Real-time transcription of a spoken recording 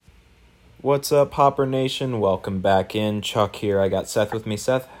What's up, Hopper Nation? Welcome back in. Chuck here. I got Seth with me.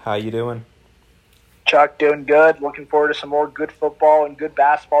 Seth, how you doing? Chuck, doing good. Looking forward to some more good football and good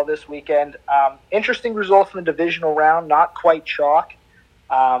basketball this weekend. Interesting results in the divisional round. Not quite chalk.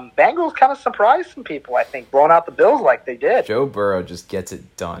 Bengals kind of surprised some people, I think, blowing out the Bills like they did. Joe Burrow just gets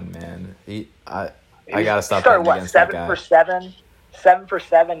it done, man. I gotta stop betting against that guy. 7 for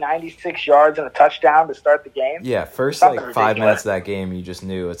 7, 96 yards and a touchdown to start the game. Yeah, first like 5 minutes of that game, you just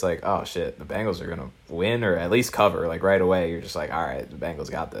knew it's like, oh shit, the Bengals are gonna win or at least cover. Like right away, you're just like, all right, the Bengals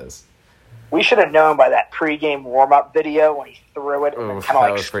got this. We should have known by that pregame warm-up video when he threw it and then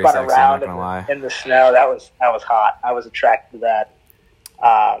kind of like spun around in the snow. That was hot. I was attracted to that.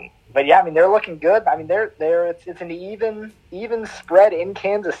 But yeah, I mean, they're looking good. I mean, it's an even spread in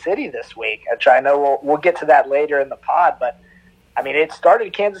Kansas City this week, which I know we'll get to that later in the pod. But I mean, it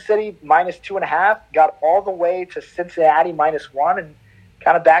started Kansas City -2.5, got all the way to Cincinnati -1, and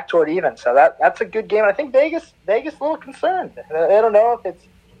kind of back toward even. So that's a good game. And I think Vegas a little concerned. I don't know if it's.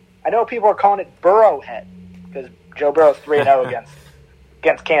 I know people are calling it Burrow head because Joe Burrow's 3-0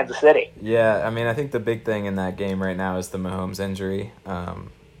 against Kansas City. Yeah, I mean, I think the big thing in that game right now is the Mahomes injury.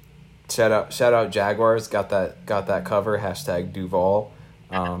 Shout out Jaguars, got that cover, #Duval.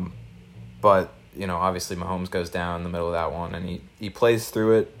 But, you know, obviously Mahomes goes down in the middle of that one, and he plays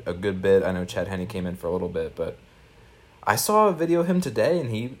through it a good bit. I know Chad Henne came in for a little bit, but I saw a video of him today, and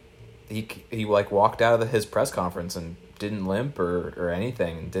he like walked out of his press conference and didn't limp or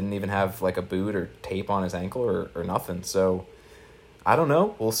anything, didn't even have like a boot or tape on his ankle or nothing. So I don't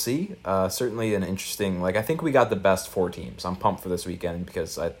know. We'll see. Certainly an interesting. Like I think we got the best 4 teams. I'm pumped for this weekend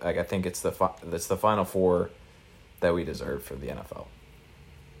because I think it's the Final Four that we deserve for the NFL.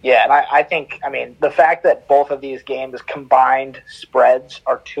 Yeah, and I think the fact that both of these games combined spreads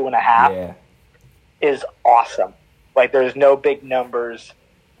are 2.5 is awesome. Like there's no big numbers.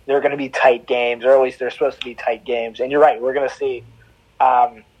 They're going to be tight games, or at least they're supposed to be tight games. And you're right. We're going to see.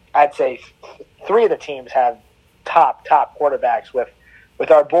 I'd say 3 of the teams have top quarterbacks with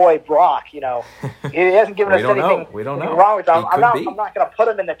our boy Brock. You know, he hasn't given us anything wrong with him. I'm not going to put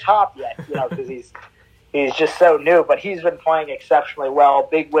him in the top yet, you know, because he's just so new. But he's been playing exceptionally well.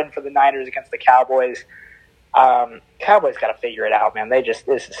 Big win for the Niners against the Cowboys. Cowboys got to figure it out, man. This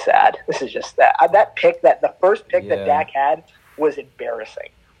is sad. This is just that the first pick that Dak had was embarrassing.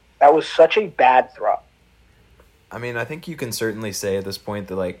 That was such a bad throw. I mean, I think you can certainly say at this point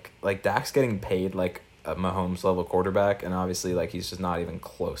that like Dak's getting paid like a Mahomes level quarterback, and obviously like he's just not even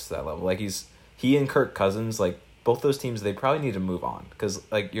close to that level. Like he and Kirk Cousins, like both those teams, they probably need to move on because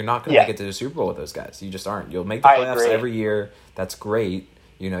like you're not going to make it to the Super Bowl with those guys. You just aren't. You'll make the playoffs every year. That's great.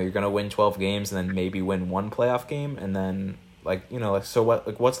 You know, you're going to win 12 games and then maybe win 1 playoff game, and then so what?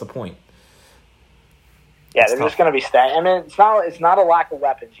 Like what's the point? Yeah, they're just going to be staying. I mean, it's not a lack of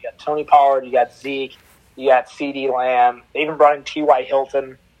weapons. You got Tony Pollard, you got Zeke, you got CeeDee Lamb. They even brought in T.Y.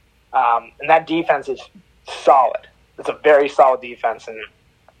 Hilton. And that defense is solid. It's a very solid defense. And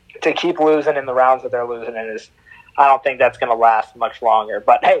to keep losing in the rounds that they're losing in I don't think that's going to last much longer.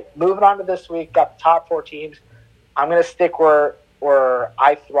 But, hey, moving on to this week, got the top 4 teams. I'm going to stick where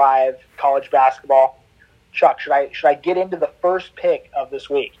I thrive, college basketball. Chuck, should I get into the first pick of this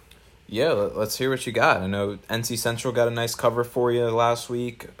week? Yeah, let's hear what you got. I know NC Central got a nice cover for you last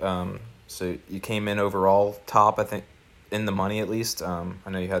week. So you came in overall top, I think, in the money at least. I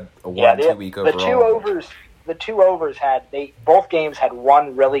know you had a 1-2 week overall. The two overs both games had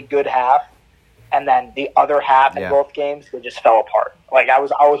one really good half, and then the other half in both games they just fell apart. Like I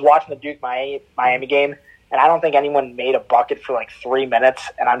was watching the Duke Miami game, and I don't think anyone made a bucket for like 3 minutes,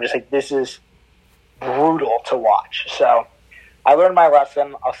 and I'm just like, this is brutal to watch. So I learned my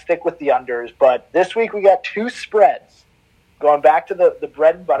lesson. I'll stick with the unders. But this week we got 2 spreads. Going back to the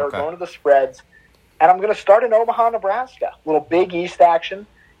bread and butter, going to the spreads. And I'm going to start in Omaha, Nebraska. A little Big East action.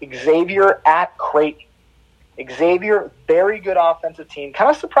 Xavier at Creighton. Xavier, very good offensive team.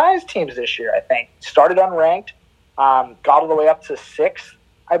 Kind of surprised teams this year, I think. Started unranked. Got all the way up to 6th,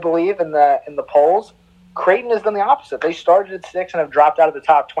 I believe, in the polls. Creighton has done the opposite. They started at 6 and have dropped out of the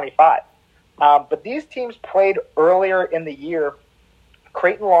top 25. But these teams played earlier in the year.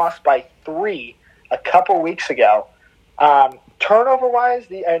 Creighton lost by 3 a couple weeks ago. Turnovers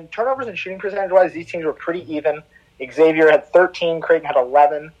and shooting percentage-wise, these teams were pretty even. Xavier had 13, Creighton had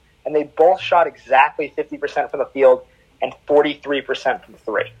 11, and they both shot exactly 50% from the field and 43% from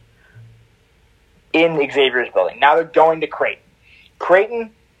 3 in Xavier's building. Now they're going to Creighton.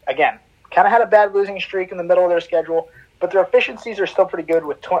 Creighton, again, kind of had a bad losing streak in the middle of their schedule, but their efficiencies are still pretty good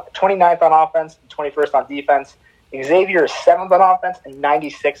with 29th on offense and 21st on defense. Xavier is 7th on offense and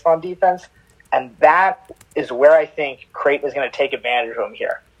 96th on defense, and that is where I think Creighton is going to take advantage of them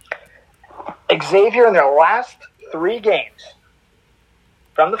here. Xavier in their last 3 games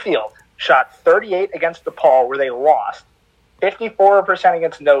from the field shot 38 against DePaul, where they lost, 54%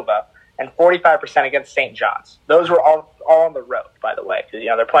 against Nova, and 45% against St. John's. Those were all on the road, by the way, because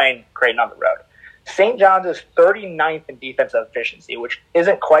they're playing Creighton on the road. St. John's is 39th in defensive efficiency, which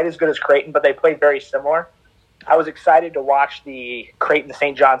isn't quite as good as Creighton, but they played very similar. I was excited to watch the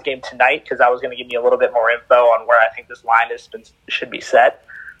Creighton-St. John's game tonight because that was going to give me a little bit more info on where I think this line should be set.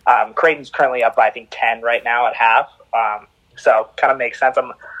 Creighton's currently up by, I think, 10 right now at half. So kind of makes sense.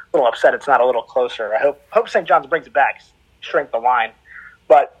 I'm a little upset it's not a little closer. I hope St. John's brings it back, shrink the line.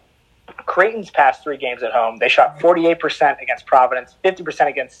 But Creighton's past 3 games at home, they shot 48% against Providence, 50%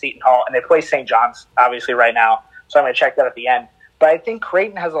 against Seton Hall, and they play St. John's, obviously, right now. So I'm going to check that at the end. But I think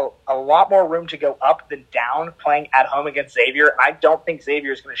Creighton has a lot more room to go up than down playing at home against Xavier. And I don't think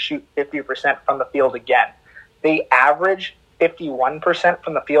Xavier is going to shoot 50% from the field again. They average 51%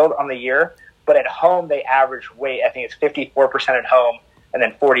 from the field on the year, but at home they average I think it's 54% at home and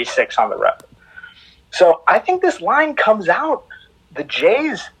then 46 on the road. So I think this line comes out, the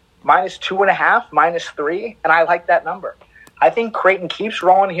Jays -2.5, -3, and I like that number. I think Creighton keeps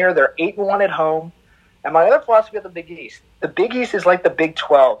rolling here. They're 8-1 at home. And my other philosophy of the Big East, the Big East is like the Big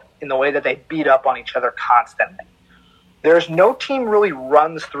 12 in the way that they beat up on each other constantly. There's no team really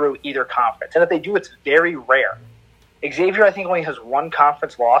runs through either conference. And if they do, it's very rare. Xavier, I think, only has 1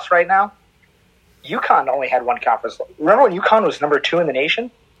 conference loss right now. UConn only had 1 conference loss. Remember when UConn was number 2 in the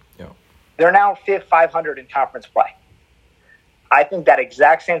nation? Yeah. They're now 500 in conference play. I think that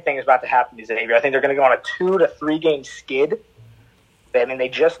exact same thing is about to happen to Xavier. I think they're going to go on a 2 to 3 game skid. They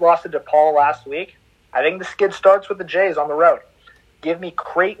just lost to DePaul last week. I think the skid starts with the Jays on the road. Give me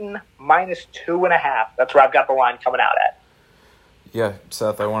Creighton -2.5. That's where I've got the line coming out at. Yeah,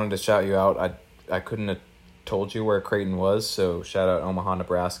 Seth, I wanted to shout you out. I couldn't have told you where Creighton was, so shout out Omaha,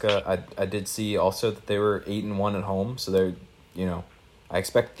 Nebraska. I did see also that they were 8-1 at home, so they're, I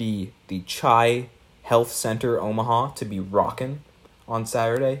expect the Chai Health Center Omaha to be rocking on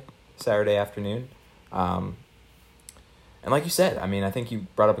Saturday afternoon. And like you said, I think you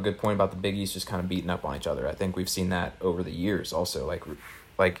brought up a good point about the Big East just kind of beating up on each other. I think we've seen that over the years also.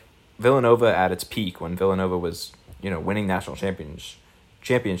 Like Villanova at its peak, when Villanova was, winning national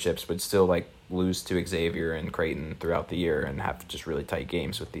championships, but still lose to Xavier and Creighton throughout the year and have just really tight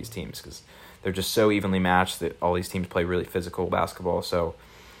games with these teams because they're just so evenly matched that all these teams play really physical basketball. So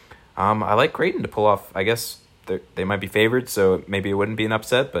I like Creighton to pull off. I guess they might be favored, so maybe it wouldn't be an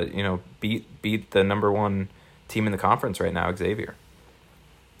upset, but beat the number 1 team in the conference right now, Xavier.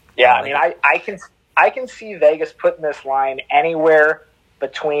 Yeah, I can see Vegas putting this line anywhere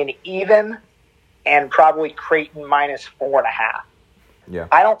between even and probably Creighton -4.5. Yeah,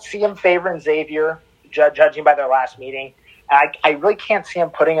 I don't see him favoring Xavier, judging by their last meeting. I really can't see him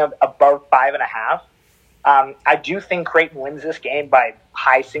putting him above 5.5. I do think Creighton wins this game by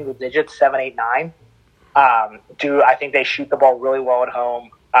high single digits, 7, 8, 9. I think they shoot the ball really well at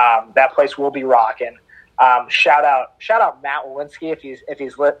home. That place will be rocking. Shout out Matt Walensky if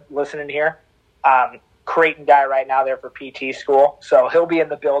he's listening here. Creighton guy right now there for PT school, so he'll be in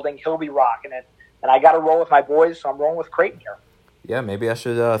the building. He''ll be rocking it, and I got to roll with my boys, so I'm rolling with Creighton here. Yeah, maybe I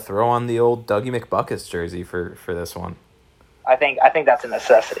should throw on the old Dougie McBuckets jersey for this one. I think that's a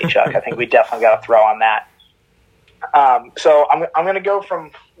necessity, Chuck. I think we definitely got to throw on that. So I'm going to go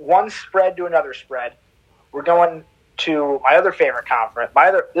from one spread to another spread. We're going to my other favorite conference.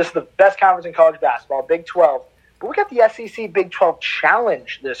 This is the best conference in college basketball, Big 12. But we got the SEC Big 12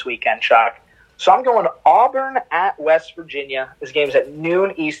 Challenge this weekend, Chuck. So I'm going to Auburn at West Virginia. This game's at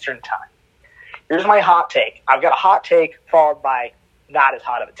noon Eastern time. Here's my hot take. I've got a hot take followed by not as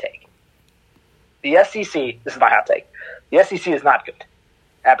hot of a take. The SEC, this is my hot take. The SEC is not good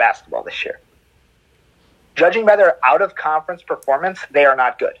at basketball this year. Judging by their out-of-conference performance, they are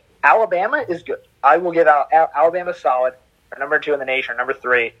not good. Alabama is good. I will give Alabama solid. They're number 2 in the nation, number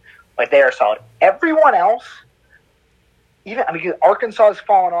 3. They are solid. Everyone else, Arkansas has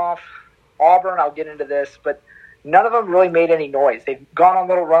fallen off. Auburn, I'll get into this, but none of them really made any noise. They've gone on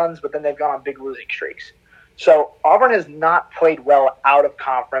little runs, but then they've gone on big losing streaks. So Auburn has not played well out of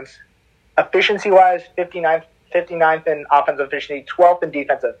conference. Efficiency-wise, 59th in offensive efficiency, 12th in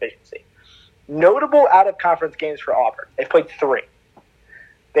defensive efficiency. Notable out-of-conference games for Auburn. They played 3.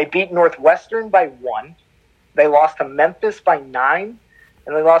 They beat Northwestern by 1. They lost to Memphis by 9.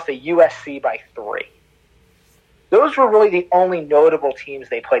 And they lost to USC by 3. Those were really the only notable teams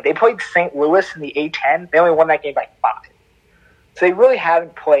they played. They played St. Louis in the A-10. They only won that game by 5. So they really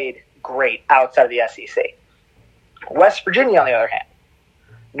haven't played great outside of the SEC. West Virginia, on the other hand,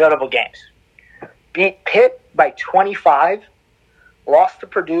 notable games. Beat Pitt by 25, lost to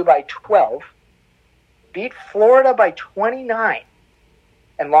Purdue by 12, beat Florida by 29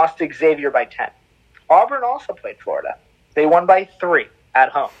 and lost to Xavier by 10. Auburn also played Florida. They won by 3 at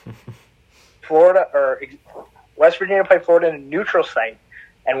home. West Virginia played Florida in a neutral site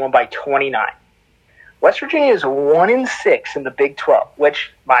and won by 29. West Virginia is 1-6 in the Big 12,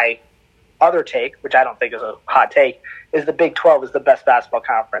 which my other take, which I don't think is a hot take, is the Big 12 is the best basketball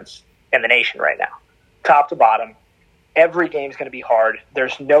conference in the nation right now. Top to bottom. Every game is going to be hard.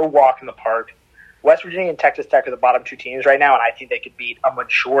 There's no walk in the park. West Virginia and Texas Tech are the bottom 2 teams right now, and I think they could beat a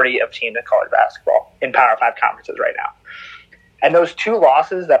majority of teams in college basketball in Power 5 conferences right now. And those 2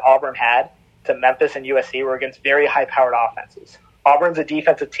 losses that Auburn had to Memphis and USC were against very high-powered offenses. Auburn's a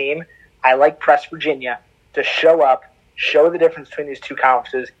defensive team. I like press Virginia to show up, show the difference between these 2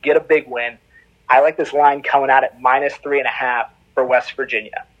 conferences, get a big win. I like this line coming out at -3.5 for West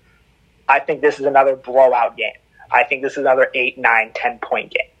Virginia. I think this is another blowout game. I think this is another 8, 9,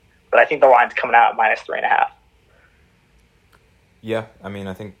 10-point game. But I think the line's coming out at -3.5. Yeah, I mean,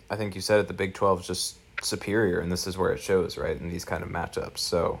 I think you said it. The Big 12 is just superior, and this is where it shows, right, in these kind of matchups.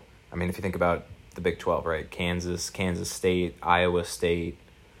 So, I mean, if you think about the Big 12, right, Kansas State, Iowa State,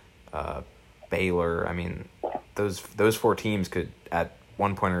 Baylor. I mean, those 4 teams could, at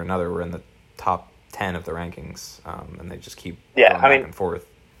one point or another, were in the top 10 of the rankings, and they just keep going back and forth.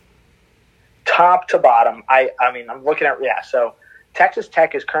 Top to bottom, I mean, I'm looking at so Texas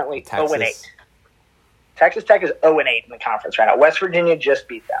Tech is currently 0-8. Texas Tech is 0-8 in the conference right now. West Virginia just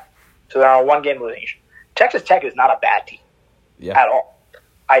beat them, so they're on a 1-game losing streak. Texas Tech is not a bad team at all.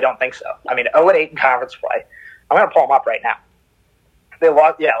 I don't think so. I mean, 0-8 in conference play. I'm going to pull them up right now. They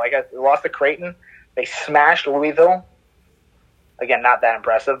lost, they lost to Creighton. They smashed Louisville. Again, not that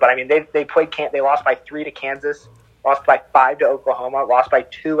impressive, but I mean, they lost by 3 to Kansas, lost by 5 to Oklahoma, lost by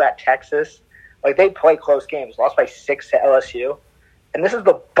 2 at Texas. Like, they play close games. Lost by 6 to LSU, and this is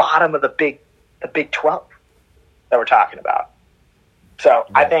the bottom of the Big 12 that we're talking about. So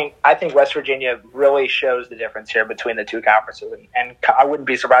yeah. I think West Virginia really shows the difference here between the 2 conferences, and I wouldn't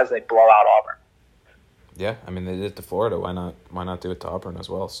be surprised if they blow out Auburn. Yeah, I mean, they did it to Florida. Why not do it to Auburn as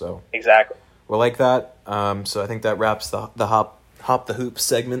well? So exactly. We're like that. So I think that wraps the Hop the Hoop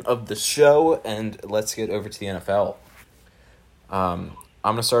segment of the show, and let's get over to the NFL.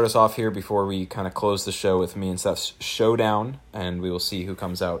 I'm going to start us off here before we kind of close the show with me and Seth's showdown, and we will see who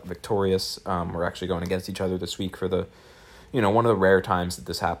comes out victorious. We're actually going against each other this week for the, one of the rare times that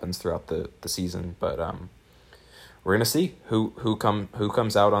this happens throughout the season. But we're going to see who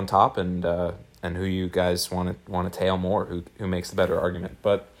comes out on top and who you guys want to tail more, who makes the better argument.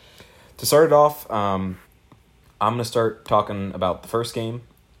 But to start it off, I'm going to start talking about the first game,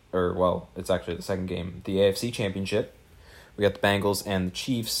 it's actually the second game, the AFC Championship. We got the Bengals and the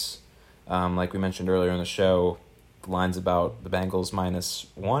Chiefs. Like we mentioned earlier in the show, the line's about the Bengals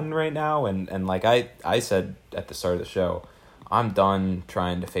 -1 right now. And like I said at the start of the show, I'm done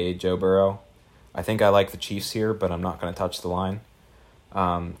trying to fade Joe Burrow. I think I like the Chiefs here, but I'm not going to touch the line. So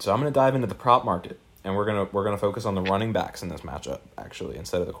I'm going to dive into the prop market, and we're gonna focus on the running backs in this matchup, actually,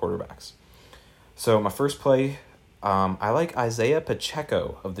 instead of the quarterbacks. So my first play, I like Isaiah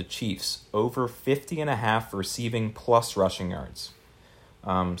Pacheco of the Chiefs over 50.5 receiving plus rushing yards.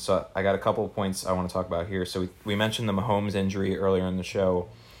 So I got a couple of points I want to talk about here. So we mentioned the Mahomes injury earlier in the show.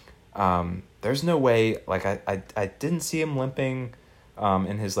 There's no way, like I didn't see him limping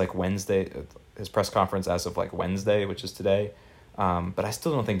in his his press conference as of Wednesday, which is today. But I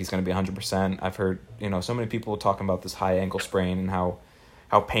still don't think he's going to be 100%. I've heard, so many people talking about this high ankle sprain and how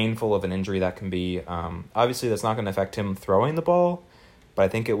painful of an injury that can be. Obviously, that's not going to affect him throwing the ball, but I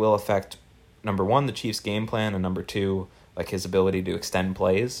think it will affect, number one, the Chiefs' game plan, and number two, his ability to extend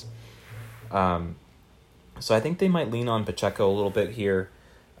plays. So I think they might lean on Pacheco a little bit here.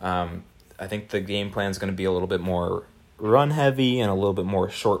 I think the game plan is going to be a little bit more run-heavy and a little bit more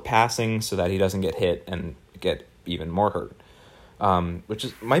short passing so that he doesn't get hit and get even more hurt. Which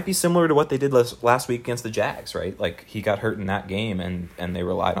might be similar to what they did last week against the Jags, right? He got hurt in that game, and they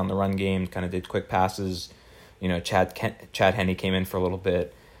relied on the run game, kind of did quick passes. Chad Henne came in for a little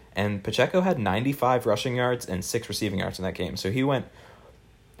bit, and Pacheco had 95 rushing yards and 6 receiving yards in that game. So he went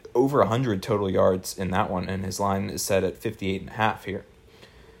over 100 total yards in that one, and his line is set at 58.5 here.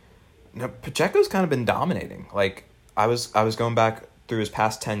 Now, Pacheco's kind of been dominating. I was going back through his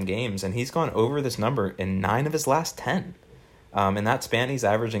past 10 games, and he's gone over this number in 9 of his last 10. In that span, he's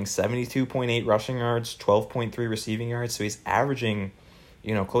averaging 72.8 rushing yards, 12.3 receiving yards. So he's averaging,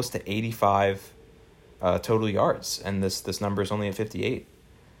 close to 85 total yards, and this number is only at 58.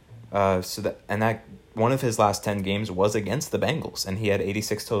 That one of his last 10 games was against the Bengals, and he had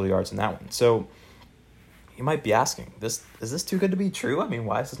 86 total yards in that one. So you might be asking, is this too good to be true? I mean,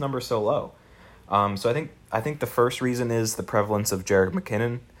 why is this number so low? So I think the first reason is the prevalence of Jerick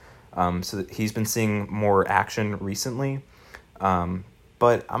McKinnon. So that he's been seeing more action recently.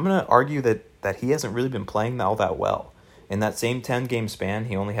 But I'm going to argue that he hasn't really been playing all that well. In that same 10-game span,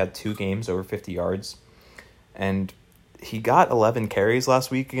 he only had 2 games over 50 yards. And he got 11 carries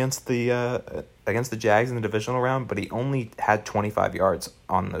last week against the Jags in the divisional round, but he only had 25 yards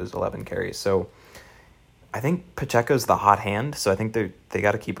on those 11 carries. So I think Pacheco's the hot hand, so I think they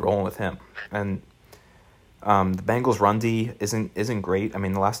got to keep rolling with him. And the Bengals' run D isn't great. I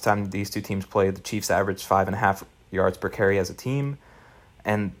mean, the last time these two teams played, the Chiefs averaged 5.5 yards per carry as a team.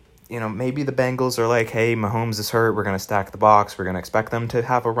 And, maybe the Bengals are like, hey, Mahomes is hurt, we're going to stack the box, we're going to expect them to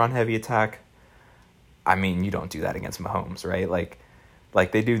have a run-heavy attack. I mean, you don't do that against Mahomes, right? Like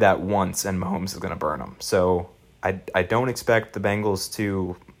they do that once, and Mahomes is going to burn them. So I don't expect the Bengals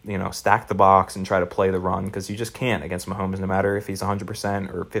to, stack the box and try to play the run, because you just can't against Mahomes, no matter if he's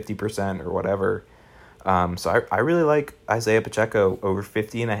 100% or 50% or whatever. So I really like Isaiah Pacheco over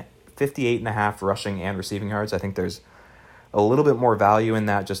 58.5 rushing and receiving yards. I think there's a little bit more value in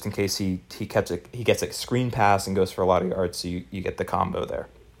that, just in case he gets a screen pass and goes for a lot of yards, so you get the combo there.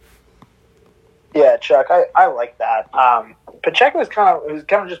 Yeah, Chuck, I like that. Pacheco was kind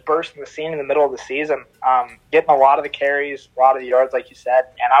of just bursting the scene in the middle of the season, getting a lot of the carries, a lot of the yards, like you said.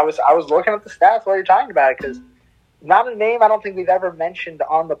 And I was looking at the stats while you're talking about it, because not a name I don't think we've ever mentioned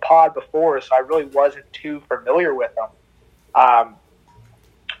on the pod before, so I really wasn't too familiar with him.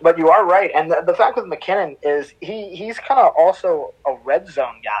 But you are right, and the fact with McKinnon is he's kind of also a red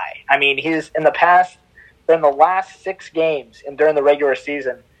zone guy. I mean, he's in the last 6 games and during the regular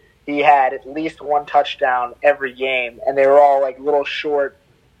season, he had at least 1 touchdown every game, and they were all like little short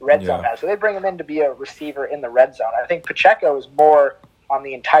red zone guys. So they bring him in to be a receiver in the red zone. I think Pacheco is more on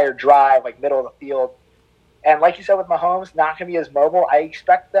the entire drive, like middle of the field. And like you said with Mahomes, not going to be as mobile. I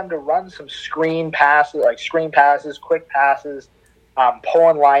expect them to run some screen passes, quick passes,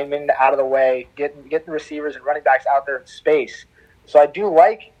 pulling linemen out of the way, getting the receivers and running backs out there in space. So I do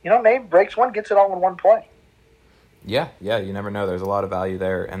like, maybe breaks one, gets it all in one play. Yeah, you never know. There's a lot of value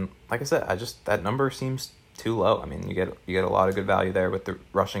there. And like I said, that number seems too low. I mean, you get a lot of good value there with the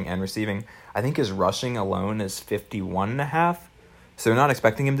rushing and receiving. I think his rushing alone is 51.5. So they're not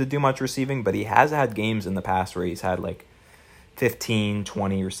expecting him to do much receiving, but he has had games in the past where he's had like 15,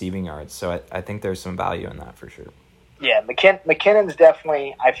 20 receiving yards. So I think there's some value in that for sure. Yeah, McKinnon's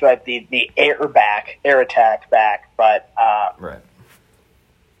definitely, I feel like, the air attack back, but right.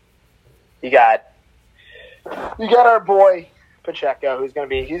 You got our boy Pacheco, who's going to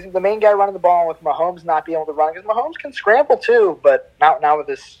be, he's the main guy running the ball with Mahomes not being able to run, because Mahomes can scramble too, but now with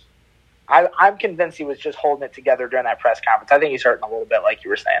this, I'm convinced he was just holding it together during that press conference. I think he's hurting a little bit, like you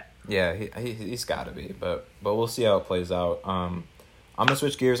were saying. Yeah, he's got to be, but we'll see how it plays out. I'm going to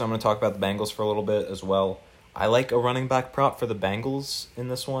switch gears. I'm going to talk about the Bengals for a little bit as well. I like a running back prop for the Bengals in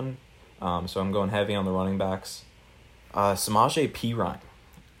this one, so I'm going heavy on the running backs. Samaje Perine,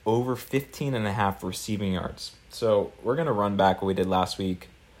 over 15.5 receiving yards. So we're going to run back what we did last week.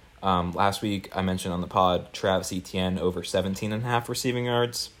 Last week I mentioned on the pod Travis Etienne over 17.5 receiving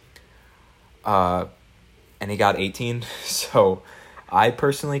yards. And he got 18. So I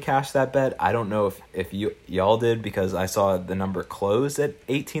personally cashed that bet. I don't know if y'all did, because I saw the number close at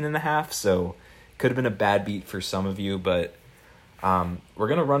 18.5. So could have been a bad beat for some of you, but we're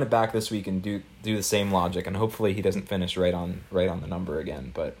gonna run it back this week and do the same logic, and hopefully he doesn't finish right on the number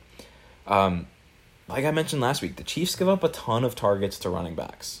again. But like I mentioned last week, the Chiefs give up a ton of targets to running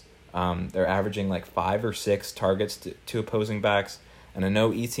backs. They're averaging like 5 or 6 targets to opposing backs. And I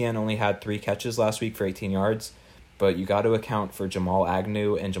know Etienne only had 3 catches last week for 18 yards, but you got to account for Jamal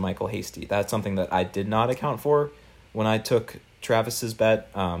Agnew and JaMychal Hasty. That's something that I did not account for when I took Travis's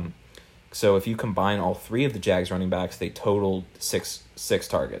bet. So if you combine all 3 of the Jags running backs, they totaled 6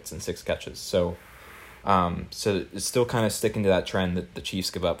 targets and 6 catches. So it's still kind of sticking to that trend that the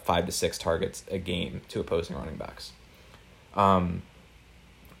Chiefs give up 5 to 6 targets a game to opposing running backs.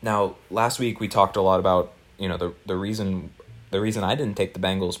 Now, last week we talked a lot about, the reason I didn't take the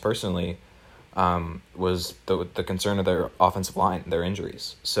Bengals personally was the concern of their offensive line, their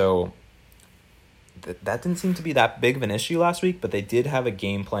injuries. So that didn't seem to be that big of an issue last week, but they did have a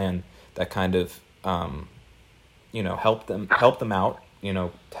game plan that kind of, helped them out,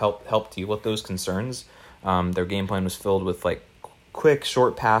 help deal with those concerns. Their game plan was filled with like quick,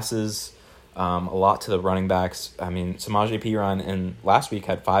 short passes, a lot to the running backs. I mean, Samaje Perine in last week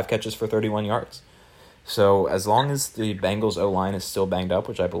had 5 catches for 31 yards. So as long as the Bengals O-line is still banged up,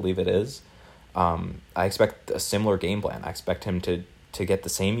 which I believe it is, I expect a similar game plan. I expect him to get the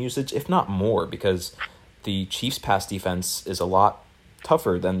same usage, if not more, because the Chiefs' pass defense is a lot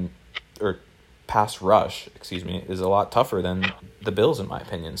tougher than, or pass rush, is a lot tougher than the Bills, in my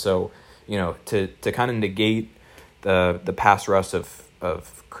opinion. So, to kind of negate the pass rush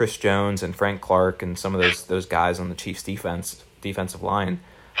of Chris Jones and Frank Clark and some of those guys on the Chiefs defensive line,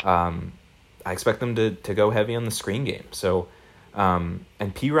 I expect them to go heavy on the screen game. So, and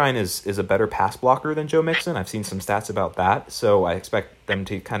Pirine is a better pass blocker than Joe Mixon. I've seen some stats about that. So I expect them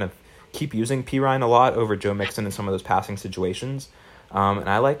to kind of keep using Pirine a lot over Joe Mixon in some of those passing situations. And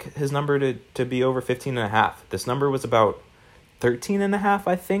I like his number to be over 15.5. This number was about 13.5,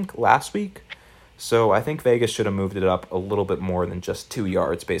 I think, last week. So I think Vegas should have moved it up a little bit more than just 2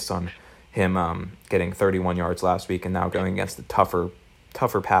 yards based on him getting 31 yards last week and now going against the tougher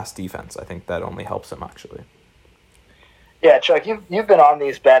pass defense. I think that only helps him, actually. Yeah, Chuck, you've been on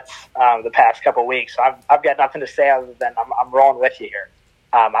these bets the past couple of weeks. So I've got nothing to say other than I'm rolling with you here.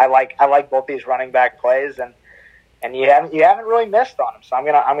 I like both these running back plays, and you haven't really missed on them. So I'm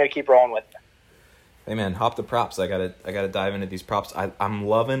gonna keep rolling with you. Hey man, hop the props. I gotta dive into these props. I'm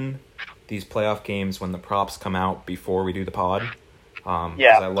loving these playoff games when the props come out before we do the pod.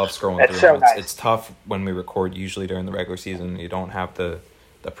 Yeah, I love scrolling through so them. nice. It's tough when we record usually during the regular season. You don't have the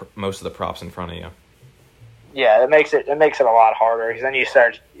most of the props in front of you. Yeah, it makes it a lot harder because then you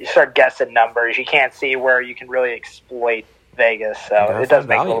start guessing numbers. You can't see where you can really exploit Vegas, so it does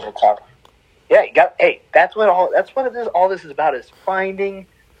make it a little tough. Yeah, that's what it is. All this is about is finding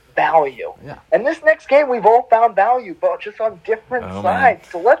value. Yeah. And this next game, we've all found value, but just on different sides.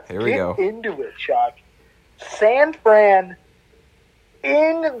 Man. So let's get into it, Chuck. San Fran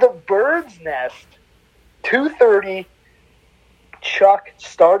in the Bird's Nest, 2:30. Chuck,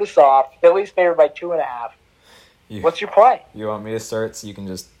 start us off. Philly's favored by 2.5. What's your play? You want me to start so you can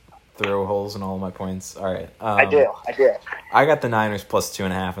just throw holes in all my points? All right. I do. I got the Niners plus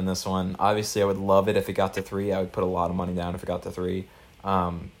 2.5 in this one. Obviously, I would love it if it got to 3. I would put a lot of money down if it got to 3.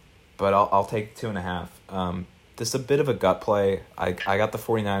 But I'll take 2.5. This is a bit of a gut play. I got the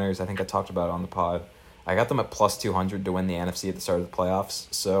 49ers. I think I talked about it on the pod. I got them at plus 200 to win the NFC at the start of the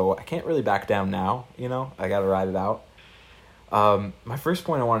playoffs. So I can't really back down now. I got to ride it out. My first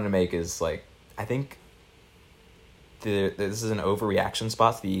point I wanted to make is, I think this is an overreaction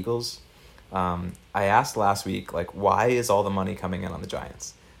spot to the Eagles. I asked last week, why is all the money coming in on the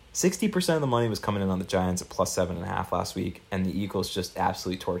Giants? 60% of the money was coming in on the Giants at plus 7.5 last week, and the Eagles just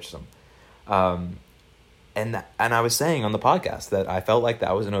absolutely torched them. And I was saying on the podcast that I felt like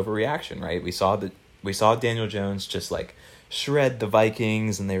that was an overreaction, right? We saw Daniel Jones just shred the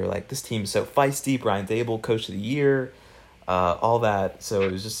Vikings, and they were like, this team's so feisty. Brian Dable, coach of the year, all that. So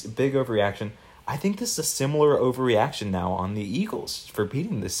it was just a big overreaction. I think this is a similar overreaction now on the Eagles for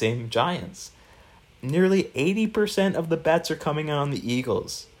beating the same Giants. Nearly 80% of the bets are coming in on the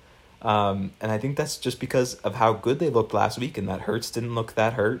Eagles. And I think that's just because of how good they looked last week and that Hurts didn't look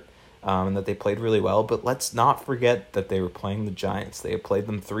that hurt and that they played really well. But let's not forget that they were playing the Giants. They have played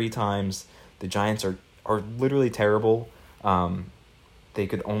them 3 times. The Giants are literally terrible. They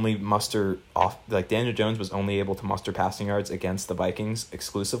could only muster off, Daniel Jones was only able to muster passing yards against the Vikings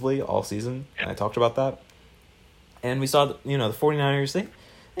exclusively all season, and I talked about that. And we saw, the 49ers,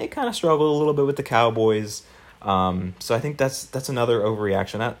 they kind of struggled a little bit with the Cowboys. So I think that's another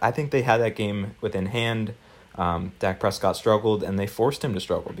overreaction. I think they had that game within hand. Dak Prescott struggled, and they forced him to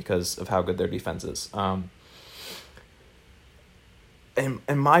struggle because of how good their defense is. In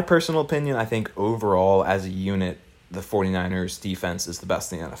my personal opinion, I think overall as a unit, the 49ers defense is the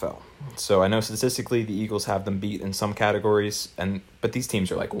best in the NFL. So I know statistically the Eagles have them beat in some categories, but these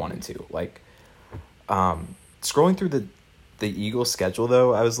teams are 1 and 2. Scrolling through the Eagles schedule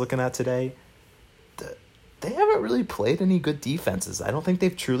though, I was looking at today, they haven't really played any good defenses. I don't think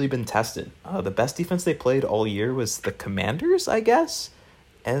they've truly been tested. The best defense they played all year was the Commanders, I guess.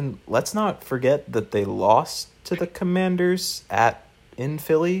 And let's not forget that they lost to the Commanders in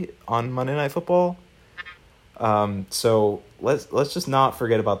Philly on Monday Night Football. So let's just not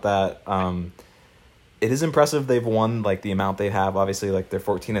forget about that. It is impressive they've won the amount they have. Obviously, they're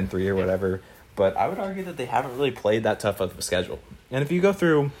 14-3 or whatever. But I would argue that they haven't really played that tough of a schedule. And if you go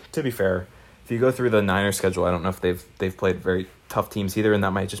through, to be fair, the Niners schedule, I don't know if they've played very tough teams either, and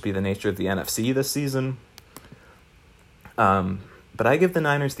that might just be the nature of the NFC this season. But I give the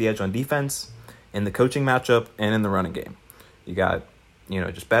Niners the edge on defense, in the coaching matchup, and in the running game. You got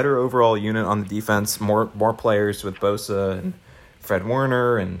just better overall unit on the defense, more players with Bosa and Fred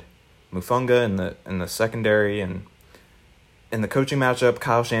Warner and Mufunga in the secondary, and in the coaching matchup,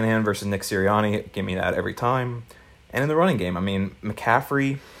 Kyle Shanahan versus Nick Sirianni, give me that every time. And in the running game,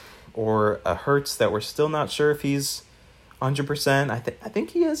 McCaffrey or a Hurts that we're still not sure if he's 100%. I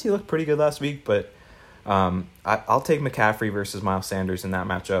think he is. He looked pretty good last week, but I'll take McCaffrey versus Miles Sanders in that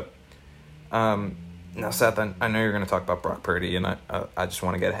matchup. Now, Seth, I know you're going to talk about Brock Purdy, and I just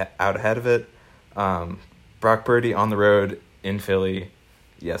want to get out ahead of it. Brock Purdy on the road in Philly.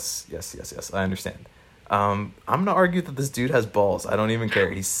 Yes, I understand. I'm going to argue that this dude has balls. I don't even care.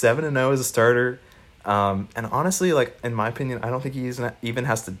 He's 7-0 as a starter. And honestly, like, in my opinion, I don't think he even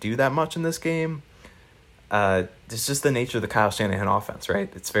has to do that much in this game. It's just the nature of the Kyle Shanahan offense, right?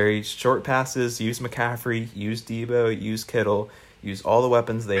 It's very short passes, use McCaffrey, use Debo, use Kittle, use all the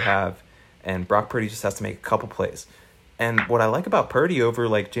weapons they have, and Brock Purdy just has to make a couple plays. And what I like about Purdy over,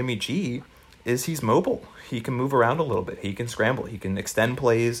 like, Jimmy G is he's mobile. He can move around a little bit. He can scramble. He can extend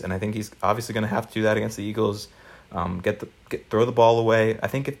plays, and I think he's obviously going to have to do that against the Eagles, throw the ball away. I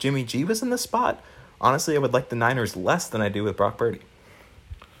think if Jimmy G was in this spot, honestly, I would like the Niners less than I do with Brock Purdy.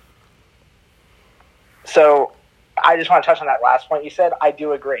 So I just want to touch on that last point you said. I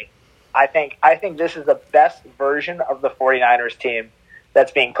do agree. I think this is the best version of the 49ers team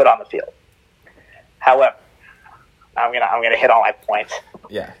that's being put on the field. However, I'm gonna hit all my points.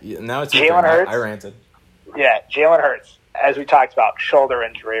 Yeah. Now it's Jalen Hurts. I ranted. Yeah, Jalen Hurts, as we talked about, shoulder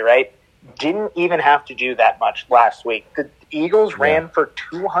injury, right? Didn't even have to do that much last week. The Eagles ran for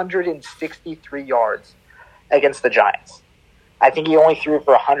 263 yards against the Giants. I think he only threw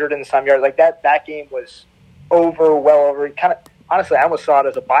for 100 and some yards. Like that game was well over. Kind of honestly, I almost saw it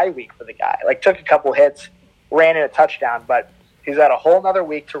as a bye week for the guy. Like took a couple hits, ran in a touchdown, but he's had a whole nother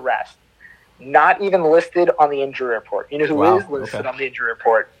week to rest. Not even listed on the injury report. You know who is listed on the injury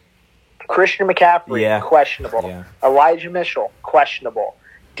report? Christian McCaffrey, questionable. Yeah. Elijah Mitchell, questionable.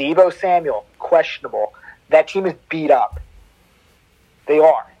 Deebo Samuel, questionable. That team is beat up. They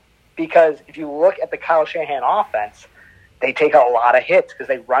are. Because if you look at the Kyle Shanahan offense, they take a lot of hits because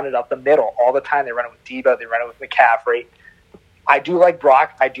they run it up the middle all the time. They run it with Deebo. They run it with McCaffrey. I do like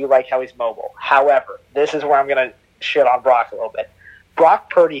Brock. I do like how he's mobile. However, this is where I'm going to shit on Brock a little bit. Brock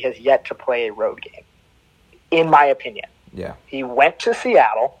Purdy has yet to play a road game, in my opinion. Yeah. He went to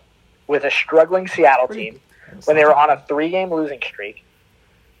Seattle with a struggling Seattle team when they were on a 3-game losing streak.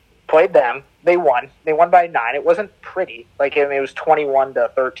 Played them. They won. They won by 9. It wasn't pretty. Like, I mean, it was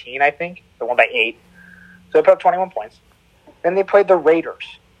 21-13, I think. They won by 8. So they put up 21 points. Then they played the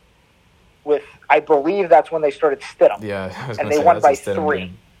Raiders with, I believe that's when they started Stidham. Yeah, and they won by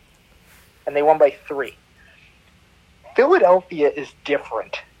 3. And they won by 3. Philadelphia is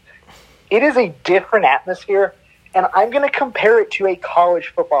different. It is a different atmosphere, and I'm going to compare it to a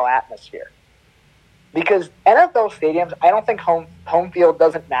college football atmosphere. Because NFL stadiums, I don't think home field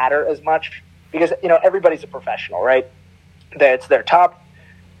doesn't matter as much because, you know, everybody's a professional, right? It's their top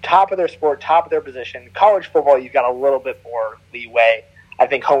of their sport, top of their position. College football, you've got a little bit more leeway. I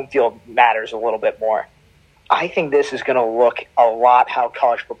think home field matters a little bit more. I think this is going to look a lot how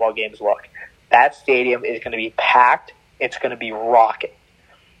college football games look. That stadium is going to be packed. It's going to be rocking.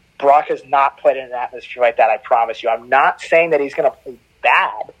 Brock has not played in an atmosphere like that, I promise you. I'm not saying that he's going to play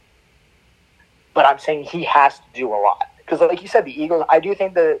bad, but I'm saying he has to do a lot. Because like you said, the Eagles, I do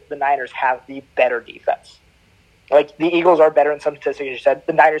think the Niners have the better defense. Like, the Eagles are better in some statistics, you said.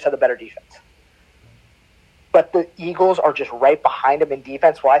 The Niners have the better defense. But the Eagles are just right behind them in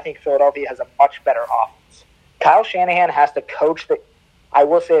defense, while I think Philadelphia has a much better offense. Kyle Shanahan has to coach the... I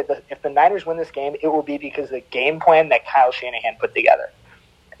will say that if the Niners win this game, it will be because of the game plan that Kyle Shanahan put together.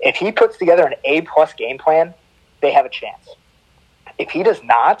 If he puts together an A-plus game plan, they have a chance. If he does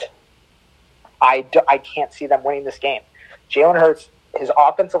not, I can't see them winning this game. Jalen Hurts, his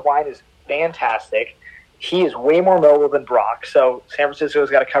offensive line is fantastic. He is way more mobile than Brock, so San Francisco's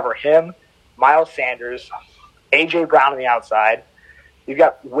got to cover him, Miles Sanders, A.J. Brown on the outside. You've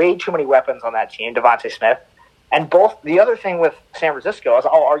got way too many weapons on that team, Devontae Smith. And the other thing with San Francisco is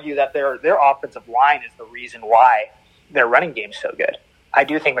I'll argue that their offensive line is the reason why their running game is so good. I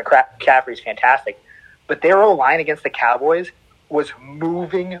do think McCaffrey's fantastic. But their O-line against the Cowboys was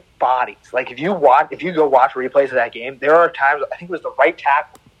moving bodies. Like, if you go watch replays of that game, there are times, I think it was the right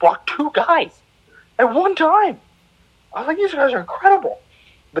tackle, blocked 2 guys at one time. I was like, these guys are incredible.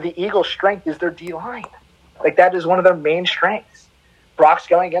 But the Eagles' strength is their D-line. Like, that is one of their main strengths. Brock's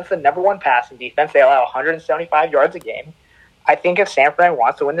going against the number 1 passing defense. They allow 175 yards a game. I think if San Fran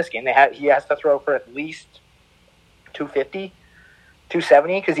wants to win this game, he has to throw for at least 250,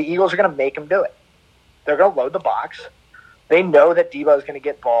 270, because the Eagles are going to make him do it. They're going to load the box. They know that Deebo is going to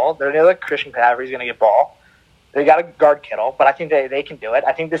get ball. They know that Christian McCaffrey is going to get ball. They got to guard Kittle, but I think they can do it.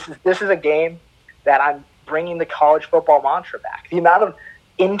 I think this is a game that I'm bringing the college football mantra back. The amount of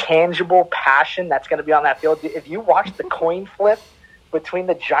intangible passion that's going to be on that field. If you watch the coin flip between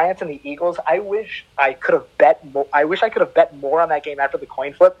the Giants and the Eagles, I wish I could have bet more. I wish I could have bet more on that game after the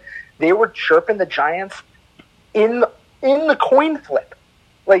coin flip. They were chirping the Giants in the coin flip.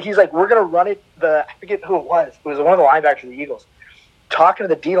 Like, he's like, we're going to run it. I forget who it was. It was one of the linebackers of the Eagles. Talking to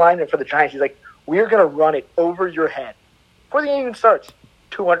the D lineman for the Giants, he's like, we're going to run it over your head. Before the game even starts,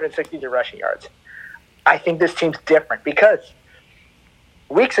 262 rushing yards. I think this team's different because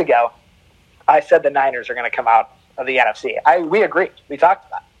weeks ago, I said the Niners are going to come out of the NFC. We agreed. We talked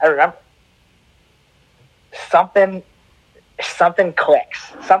about it. I remember. Something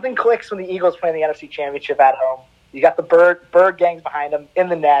clicks. Something clicks when the Eagles play in the NFC Championship at home. You got the Bird gangs behind them in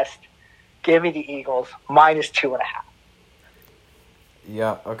the nest. Give me the Eagles -2.5.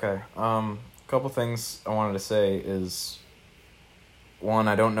 Yeah, okay. Couple things I wanted to say is, one,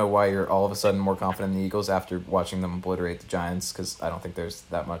 I don't know why you're all of a sudden more confident in the Eagles after watching them obliterate the Giants, because I don't think there's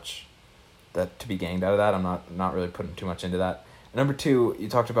that much that to be gained out of that. I'm not really putting too much into that. And number two, you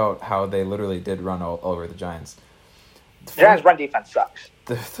talked about how they literally did run all over the Giants. The Giants' run defense sucks.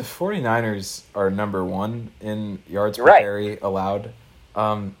 The 49ers are number 1 in yards per carry allowed.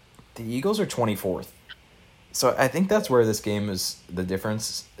 The Eagles are 24th. So I think that's where this game is, the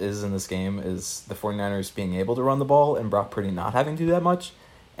difference is in this game, is the 49ers being able to run the ball and Brock Purdy not having to do that much,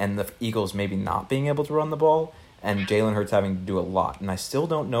 and the Eagles maybe not being able to run the ball, and Jalen Hurts having to do a lot. And I still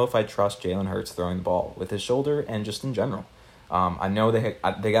don't know if I trust Jalen Hurts throwing the ball with his shoulder and just in general. I know they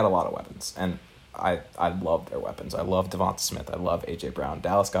got a lot of weapons, and I love their weapons. I love Devonta Smith. I love A.J. Brown.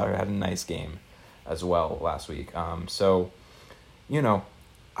 Dallas Goedert had a nice game as well last week. So, you know,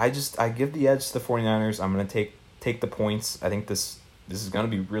 I give the edge to the 49ers. I'm going to take the points. I think this is going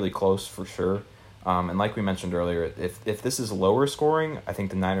to be really close for sure. And like we mentioned earlier, if this is lower scoring, I think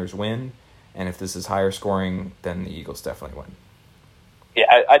the Niners win. And if this is higher scoring, then the Eagles definitely win.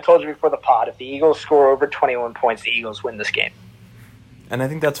 Yeah, I told you before the pod, if the Eagles score over 21 points, the Eagles win this game. And I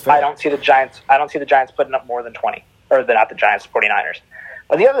think that's fair. I don't see the Giants putting up more than 20. Or not the Giants, 49ers.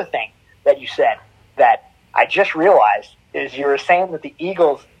 But the other thing that you said that I just realized is you were saying that the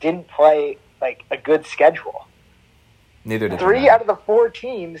Eagles didn't play like a good schedule. Neither did 3 out of the 4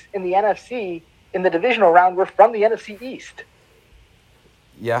 teams in the NFC in the divisional round were from the NFC East.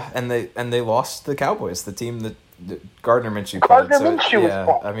 Yeah, and they lost the Cowboys, the team that Gardner Minshew played. Minshew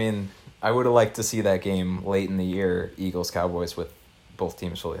was I mean, I would have liked to see that game late in the year, Eagles-Cowboys, with both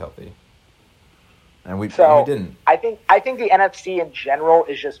teams fully healthy. And we didn't. I think the NFC in general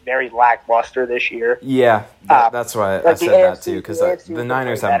is just very lackluster this year. Yeah, that's why I said that too, because the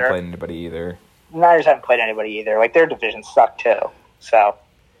Niners haven't played anybody either. The Niners haven't played anybody either. Like, their division sucked too. So,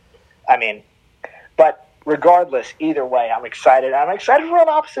 I mean, but regardless, either way, I'm excited. I'm excited for on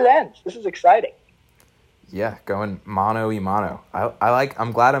opposite ends. This is exciting. Yeah, going mano-y-mano.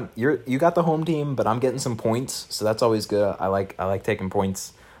 I'm glad you got the home team, but I'm getting some points, so that's always good. I like taking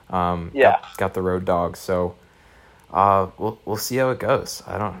points. Got the road dog, so we'll see how it goes.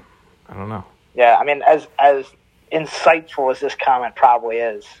 I don't know. Yeah, I mean, as insightful as this comment probably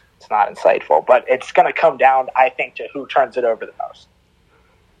is, it's not insightful, but it's going to come down, I think, to who turns it over the most.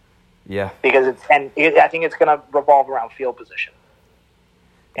 Yeah, because I think it's going to revolve around field position.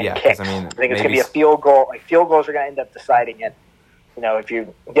 And kicks. I mean, I think it's going to be a field goal. Like, field goals are going to end up deciding it. You know, if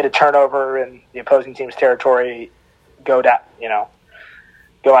you get a turnover in the opposing team's territory, go out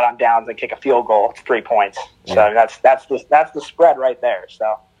on downs and kick a field goal. It's 3 points. So that's the spread right there.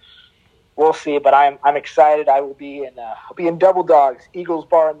 So we'll see. But I'm excited. I'll be in Double Dogs, Eagles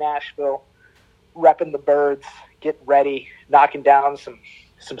Bar in Nashville, repping the Birds, getting ready, knocking down some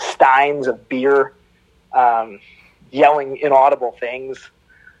steins of beer, yelling inaudible things.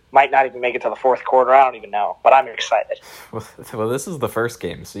 Might not even make it to the fourth quarter. I don't even know, but I'm excited. Well, this is the first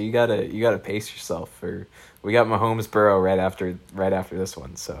game, so you gotta pace yourself. We got Mahomes Burrow right after this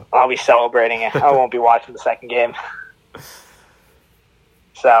one, so I'll be celebrating it. I won't be watching the second game.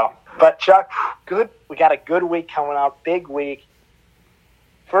 So, but Chuck, good. We got a good week coming up. Big week.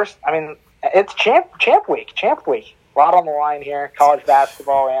 First, I mean, it's champ week. A lot on the line here, college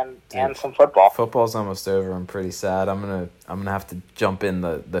basketball and some football. Football's almost over. I'm pretty sad. I'm gonna have to jump in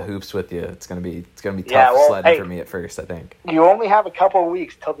the hoops with you. It's gonna be tough sledding for me at first, I think. You only have a couple of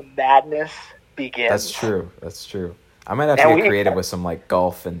weeks till the madness begins. That's true. I might have to get creative with some like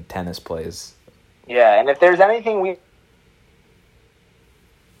golf and tennis plays. Yeah, and if there's anything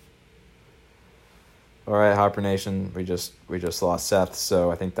All right, Hopper Nation, we just lost Seth,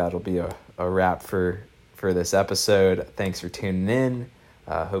 so I think that'll be a wrap for this episode. Thanks for tuning in.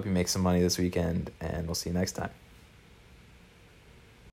 Hope you make some money this weekend, and we'll see you next time.